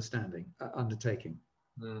trivial undertaking,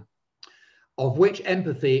 of which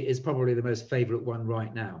empathy is probably the most favorite one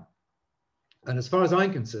right now. And as far as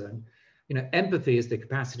I'm concerned, empathy is the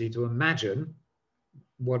capacity to imagine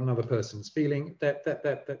what another person's feeling, that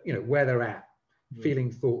where they're at,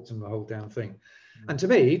 feeling, thoughts, and the whole damn thing. And to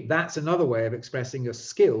me, that's another way of expressing a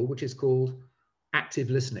skill, which is called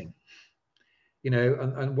active listening.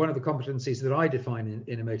 And one of the competencies that I define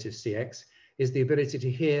in Emotive CX is the ability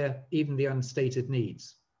to hear even the unstated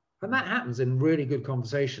needs. And that happens in really good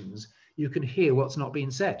conversations. You can hear what's not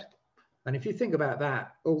being said. And if you think about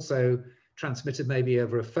that, also transmitted maybe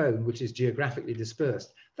over a phone, which is geographically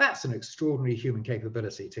dispersed, that's an extraordinary human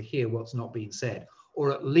capability to hear what's not being said,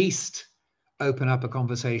 or at least open up a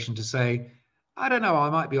conversation to say, I don't know, I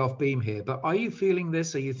might be off beam here, but are you feeling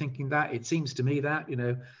this? Are you thinking that? It seems to me that,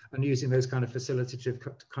 and using those kind of facilitative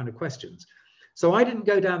kind of questions. So I didn't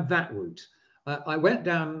go down that route. I went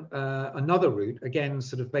down another route, again,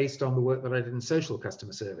 sort of based on the work that I did in social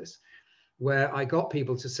customer service, where I got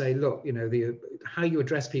people to say, look, how you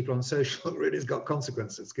address people on social really has got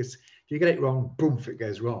consequences, because if you get it wrong, boom, it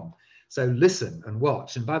goes wrong. So listen and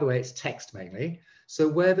watch. And by the way, it's text mainly. So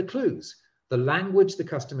where are the clues? The language the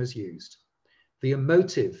customers used, the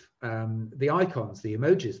emotive, the icons, the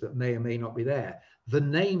emojis that may or may not be there, the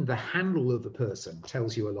name, the handle of the person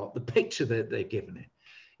tells you a lot, the picture that they've given it,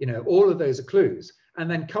 all of those are clues. And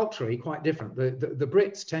then culturally quite different. The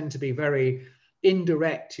Brits tend to be very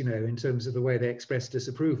indirect, in terms of the way they express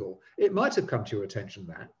disapproval. It might have come to your attention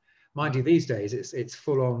that, mind you, these days it's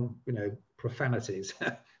full on, profanities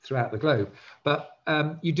throughout the globe. But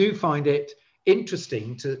you do find it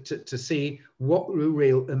interesting to see what the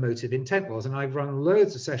real emotive intent was. And I've run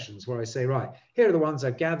loads of sessions where I say, right, here are the ones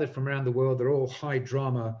I've gathered from around the world. They're all high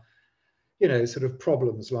drama, sort of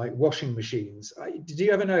problems like washing machines. Did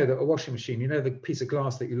you ever know that a washing machine, the piece of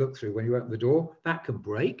glass that you look through when you open the door, that can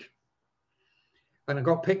break? And I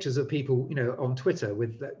got pictures of people, on Twitter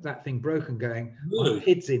with that thing broken going, my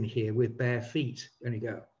kid's in here with bare feet. And you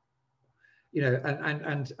go,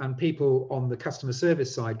 and people on the customer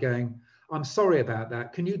service side going, I'm sorry about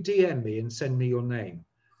that. Can you DM me and send me your name?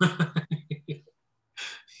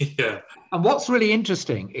 Yeah. And what's really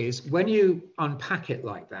interesting is when you unpack it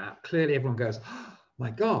like that, clearly everyone goes, oh,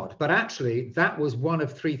 my God. But actually, that was one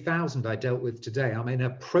of 3,000 I dealt with today. I'm in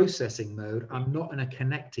a processing mode. I'm not in a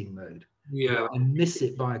connecting mode. Yeah. I miss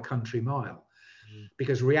it by a country mile.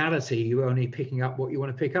 Because reality, you're only picking up what you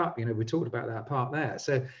want to pick up. We talked about that part there.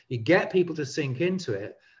 So you get people to sink into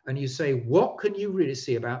it. And you say, what can you really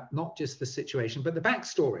see about not just the situation, but the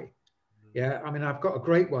backstory? Yeah, I mean, I've got a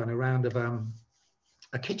great one around of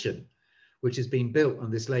a kitchen, which has been built,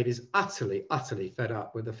 and this lady's utterly, utterly fed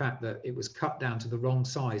up with the fact that it was cut down to the wrong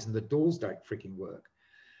size and the doors don't freaking work.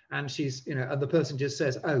 And she's, and the person just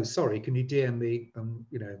says, oh, sorry, can you DM me?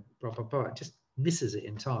 Blah, blah, blah. It just misses it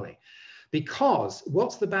entirely. Because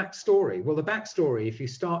what's the backstory? Well, the backstory, if you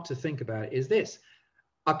start to think about it, is this: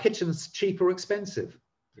 are kitchens cheap or expensive?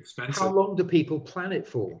 How long do people plan it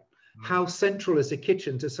for? How central is a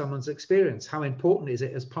kitchen to someone's experience? How important is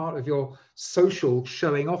it as part of your social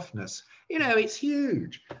showing offness? It's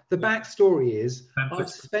huge. The backstory is, I've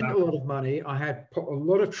spent a lot of money. I had put a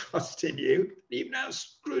lot of trust in you. You've now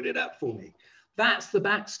screwed it up for me. That's the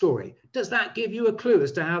backstory. Does that give you a clue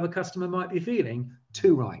as to how the customer might be feeling?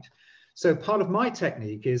 Too right. So part of my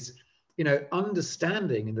technique is,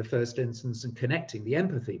 understanding in the first instance and connecting the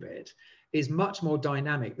empathy bit is much more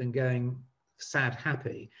dynamic than going sad,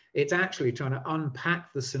 happy. It's actually trying to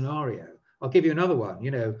unpack the scenario. I'll give you another one.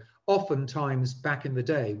 Oftentimes back in the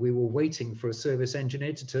day, we were waiting for a service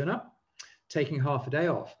engineer to turn up, taking half a day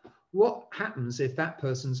off. What happens if that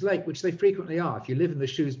person's late, which they frequently are? If you live in the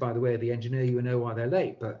shoes, by the way, of the engineer, you know why they're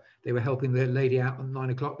late, but they were helping the lady out at 9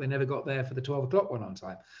 o'clock. They never got there for the 12 o'clock one on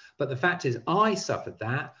time. But the fact is, I suffered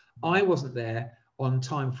that. I wasn't there on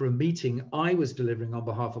time for a meeting I was delivering on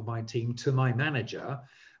behalf of my team to my manager.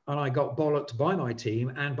 and I got bollocked by my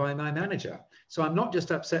team and by my manager. So I'm not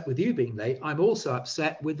just upset with you being late, I'm also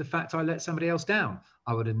upset with the fact I let somebody else down.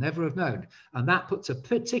 I would have never have known. And that puts a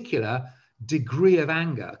particular degree of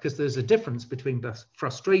anger, because there's a difference between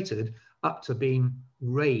frustrated up to being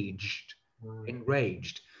enraged.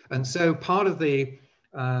 And so part of the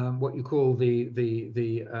what you call the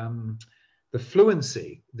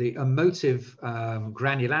fluency, the emotive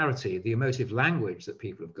granularity, the emotive language that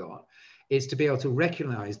people have got, is to be able to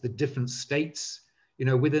recognize the different states, you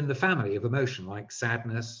know, within the family of emotion, like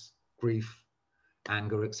sadness, grief,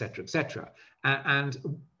 anger, etc., etc. And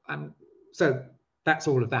so that's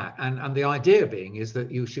all of that. And the idea being is that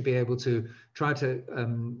you should be able to try to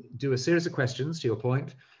do a series of questions, to your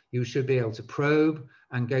point. You should be able to probe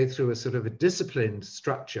and go through a sort of a disciplined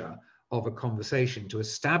structure of a conversation to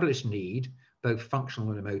establish need, both functional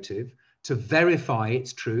and emotive, to verify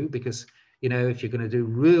it's true, because, you know, if you're going to do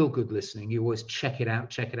real good listening, you always check it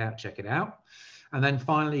out, and then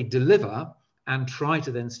finally deliver and try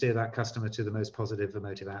to then steer that customer to the most positive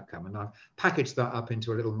emotive outcome. And I've packaged that up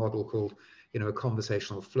into a little model called, you know, a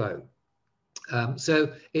conversational flow.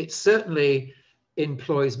 So it certainly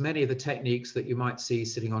employs many of the techniques that you might see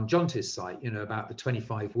sitting on Jonty's site, you know, about the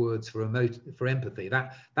 25 words for empathy,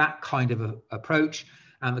 that kind of approach,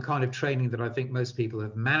 and the kind of training that I think most people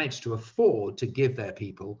have managed to afford to give their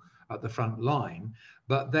people at the front line.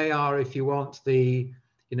 But they are, if you want, the,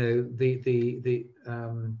 you know, the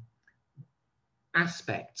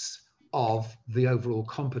aspects of the overall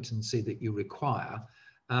competency that you require.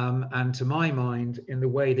 And to my mind, in the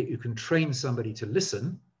way that you can train somebody to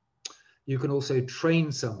listen, you can also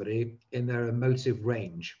train somebody in their emotive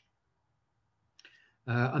range.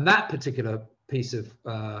 And that particular piece of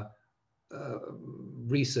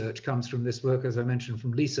research comes from this work, as I mentioned,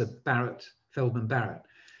 from Lisa Feldman Barrett.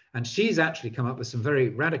 And she's actually come up with some very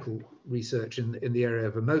radical research in the area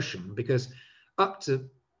of emotion, because up to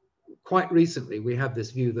quite recently, we had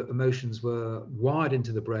this view that emotions were wired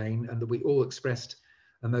into the brain and that we all expressed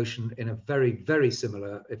emotion in a very, very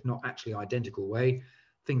similar, if not actually identical way.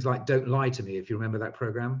 Things like Don't Lie to Me, if you remember that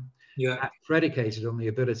program. Yeah. That's predicated on the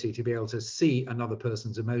ability to be able to see another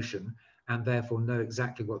person's emotion and therefore know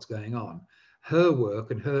exactly what's going on. Her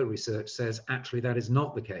work and her research says actually that is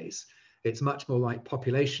not the case. It's much more like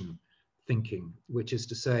population thinking, which is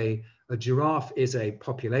to say a giraffe is a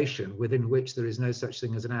population within which there is no such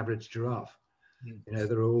thing as an average giraffe. You know,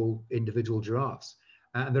 they're all individual giraffes.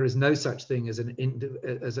 And there is no such thing as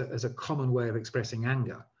a common way of expressing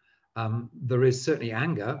anger. There is certainly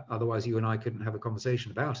anger, otherwise you and I couldn't have a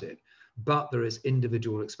conversation about it, but there is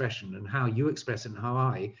individual expression, and how you express it and how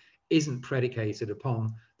I isn't predicated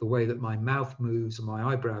upon the way that my mouth moves and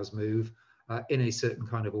my eyebrows move in a certain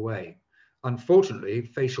kind of a way. Unfortunately,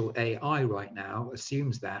 facial AI right now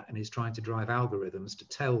assumes that and is trying to drive algorithms to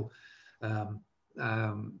tell,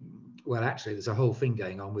 well, actually, there's a whole thing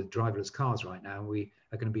going on with driverless cars right now. We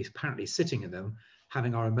are going to be apparently sitting in them,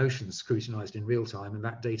 having our emotions scrutinized in real time, and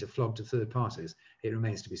that data flogged to third parties. It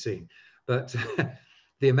remains to be seen. But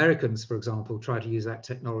the Americans, for example, try to use that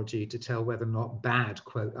technology to tell whether or not bad,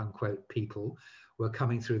 quote unquote, people were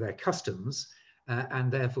coming through their customs,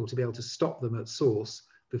 and therefore to be able to stop them at source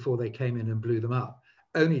before they came in and blew them up,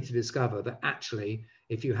 only to discover that actually,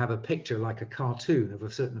 if you have a picture like a cartoon of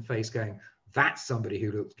a certain face going, that's somebody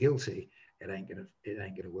who looks guilty, it ain't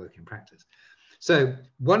gonna work in practice. So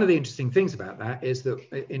one of the interesting things about that is that,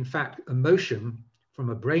 in fact, emotion from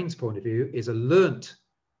a brain's point of view is a learnt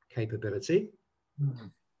capability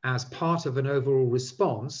as part of an overall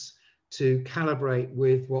response to calibrate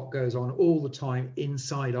with what goes on all the time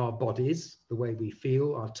inside our bodies, the way we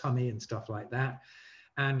feel, our tummy and stuff like that,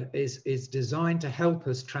 and is designed to help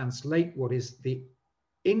us translate what is the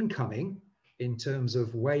incoming in terms of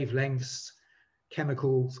wavelengths,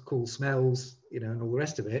 chemicals, cool smells, you know, and all the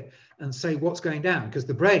rest of it, and say what's going down. Because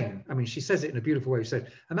the brain, I mean, she says it in a beautiful way. She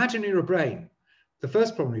said, imagine you're a brain. The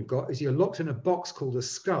first problem you've got is you're locked in a box called a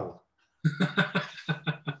skull.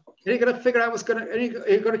 You're going to figure out what's going to,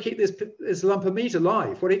 you're going to keep this lump of meat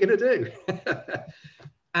alive. What are you going to do?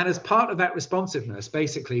 And as part of that responsiveness,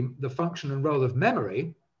 basically the function and role of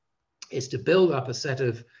memory is to build up a set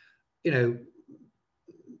of, you know,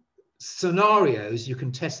 scenarios you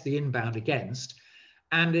can test the inbound against.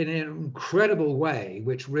 And in an incredible way,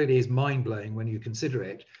 which really is mind-blowing when you consider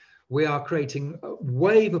it, we are creating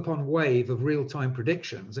wave upon wave of real-time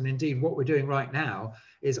predictions. And indeed, what we're doing right now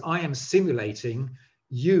is I am simulating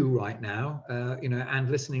you right now, you know, and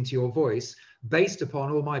listening to your voice based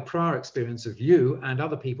upon all my prior experience of you and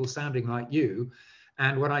other people sounding like you.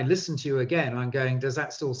 And when I listen to you again, I'm going, does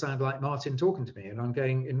that still sound like Martin talking to me? And I'm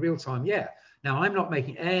going in real time, yeah, Now, I'm not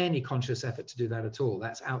making any conscious effort to do that at all.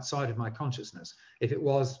 That's outside of my consciousness. If it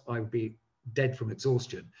was, I would be dead from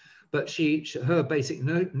exhaustion. But her basic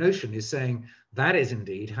notion is saying that is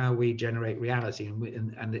indeed how we generate reality.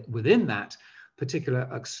 And within that particular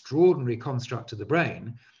extraordinary construct of the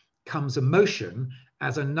brain comes emotion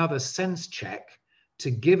as another sense check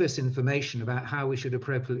to give us information about how we should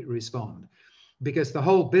appropriately respond. Because the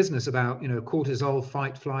whole business about, cortisol,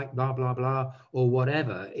 fight, flight, blah, blah, blah, or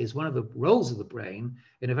whatever is one of the roles of the brain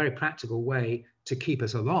in a very practical way to keep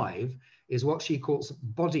us alive, is what she calls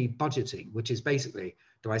body budgeting, which is basically,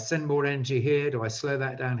 do I send more energy here? Do I slow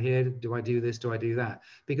that down here? Do I do this? Do I do that?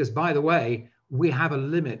 Because, by the way, we have a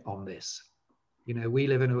limit on this. We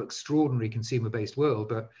live in an extraordinary consumer-based world,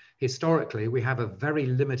 but historically we have a very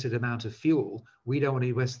limited amount of fuel. We don't want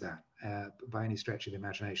to waste that by any stretch of the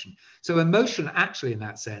imagination. So emotion, actually, in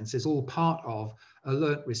that sense, is all part of a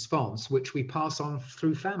learnt response, which we pass on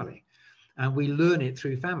through family, and we learn it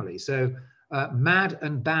through family. So mad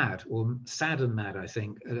and bad, or sad and mad, I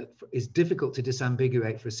think, is difficult to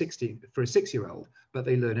disambiguate for a 6-year-old, but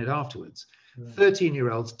they learn it afterwards.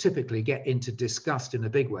 13-year-olds typically get into disgust in a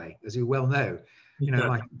big way, as you well know.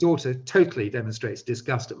 My daughter totally demonstrates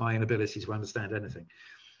disgust at my inability to understand anything,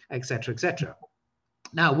 etc., etc.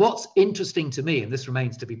 Now, what's interesting to me, and this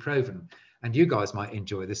remains to be proven, and you guys might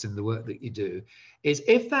enjoy this in the work that you do, is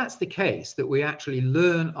if that's the case, that we actually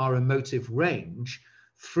learn our emotive range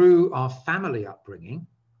through our family upbringing,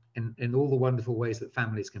 in all the wonderful ways that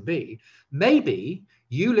families can be. Maybe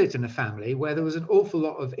you lived in a family where there was an awful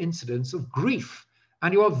lot of incidents of grief,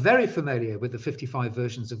 and you are very familiar with the 55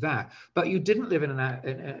 versions of that, but you didn't live in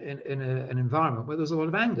an environment where there was a lot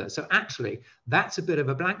of anger. So actually, that's a bit of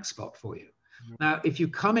a blank spot for you. Now, if you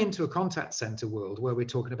come into a contact center world where we're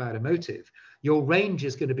talking about emotive, your range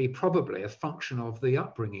is going to be probably a function of the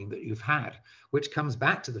upbringing that you've had, which comes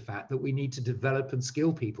back to the fact that we need to develop and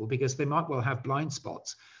skill people, because they might well have blind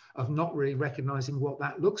spots of not really recognizing what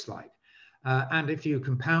that looks like. And if you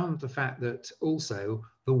compound the fact that also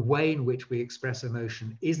the way in which we express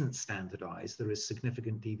emotion isn't standardized, there is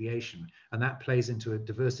significant deviation, and that plays into a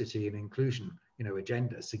diversity and inclusion,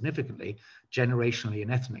 agenda significantly, generationally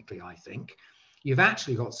and ethnically, I think. You've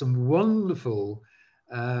actually got some wonderful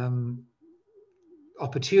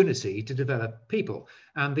opportunity to develop people.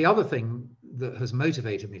 And the other thing that has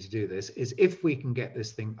motivated me to do this is, if we can get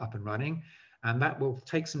this thing up and running, and that will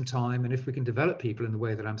take some time, and if we can develop people in the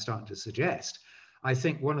way that I'm starting to suggest, I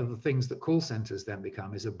think one of the things that call centers then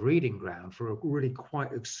become is a breeding ground for a really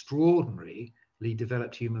quite extraordinarily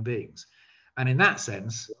developed human beings. And in that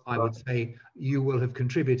sense, I would say you will have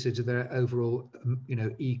contributed to their overall,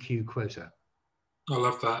 EQ quota. I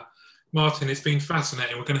love that. Martin, it's been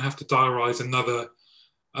fascinating. We're going to have to diarise another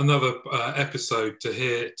episode to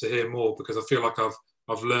hear more, because I feel like I've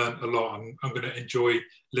learned a lot. I'm going to enjoy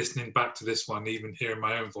listening back to this one, even hearing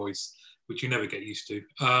my own voice, which you never get used to.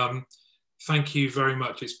 Thank you very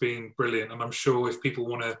much. It's been brilliant. And I'm sure if people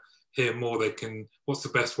want to hear more, they can. What's the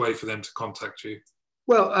best way for them to contact you?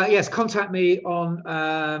 Well, yes, contact me on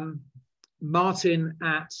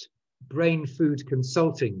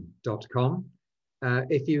martin@brainfoodconsulting.com.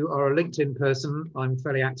 If you are a LinkedIn person, I'm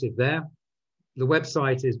fairly active there. The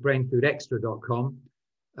website is brainfoodextra.com.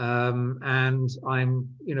 And I'm,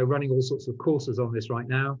 running all sorts of courses on this right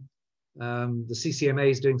now. The CCMA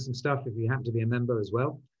is doing some stuff if you happen to be a member as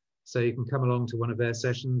well. So you can come along to one of their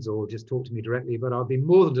sessions or just talk to me directly, but I'll be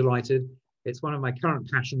more than delighted. It's one of my current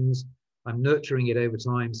passions. I'm nurturing it over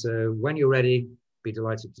time. So when you're ready, be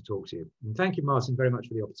delighted to talk to you. And thank you, Martin, very much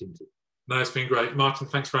for the opportunity. No, it's been great. Martin,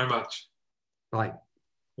 thanks very much. Bye.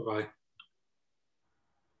 Bye-bye.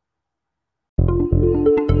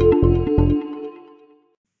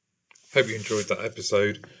 Hope you enjoyed that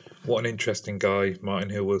episode. What an interesting guy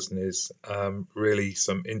Martin Hill-Wilson is. Really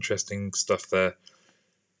some interesting stuff there.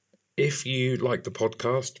 If you like the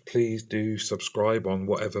podcast, please do subscribe on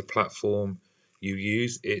whatever platform you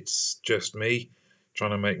use. It's just me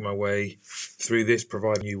trying to make my way through this,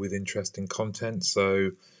 providing you with interesting content.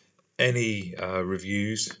 So any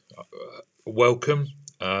reviews, welcome.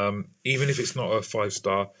 Even if it's not a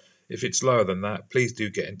 5-star, if it's lower than that, please do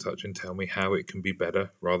get in touch and tell me how it can be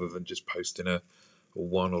better, rather than just posting a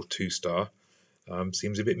 1 or 2-star.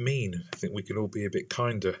 Seems a bit mean. I think we can all be a bit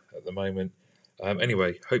kinder at the moment.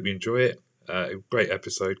 Anyway, hope you enjoy it. Great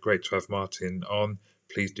episode. Great to have Martin on.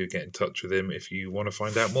 Please do get in touch with him if you want to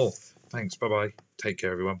find out more. Thanks. Bye-bye. Take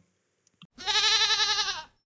care, everyone.